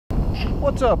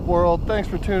What's up, world? Thanks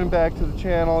for tuning back to the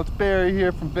channel. It's Barry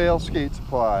here from Vail Skate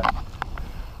Supply.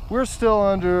 We're still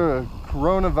under a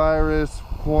coronavirus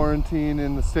quarantine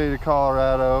in the state of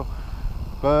Colorado,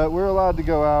 but we're allowed to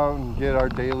go out and get our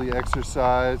daily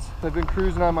exercise. I've been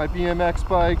cruising on my BMX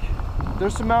bike.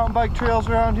 There's some mountain bike trails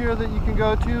around here that you can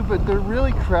go to, but they're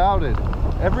really crowded.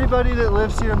 Everybody that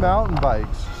lives here mountain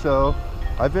bikes, so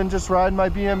I've been just riding my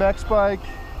BMX bike.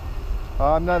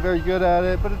 I'm not very good at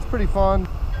it, but it's pretty fun.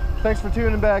 Thanks for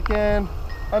tuning back in.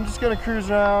 I'm just gonna cruise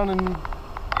around and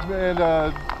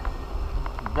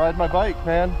ride my bike,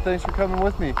 man. Thanks for coming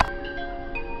with me.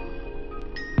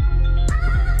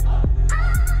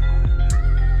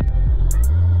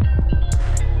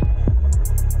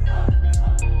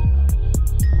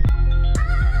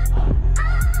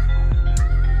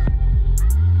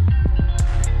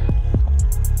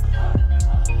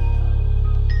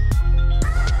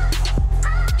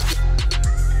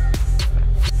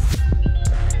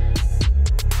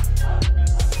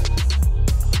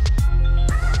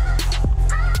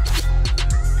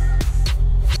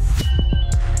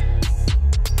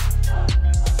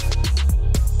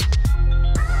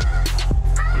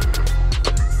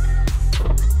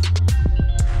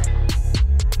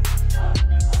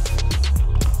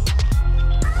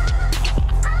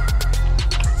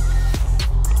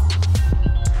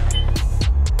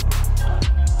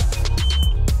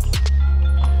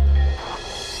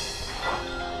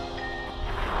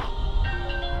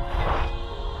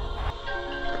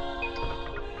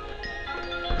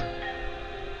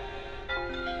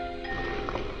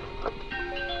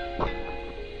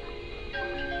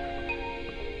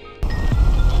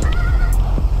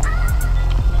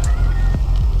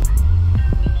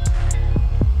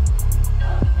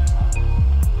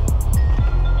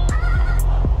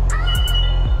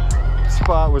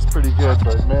 Spot was pretty good,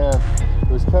 but man, it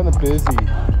was kind of busy.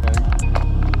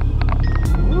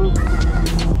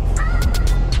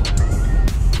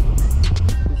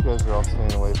 These guys are all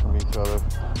staying away from each other,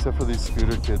 except for these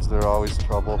scooter kids. They're always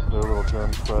trouble. They're little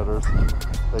germ spreaders.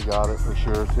 They got it for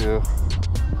sure too.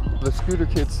 The scooter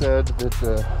kid said that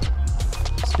the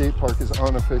skate park is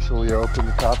unofficially open.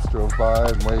 The cops drove by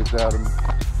and waved at them.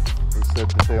 They said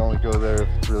that they only go there if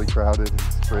it's really crowded and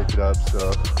just break it up.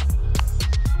 So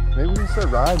maybe we can start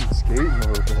riding and skating a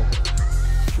little bit.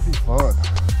 Should be fun.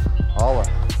 Holla.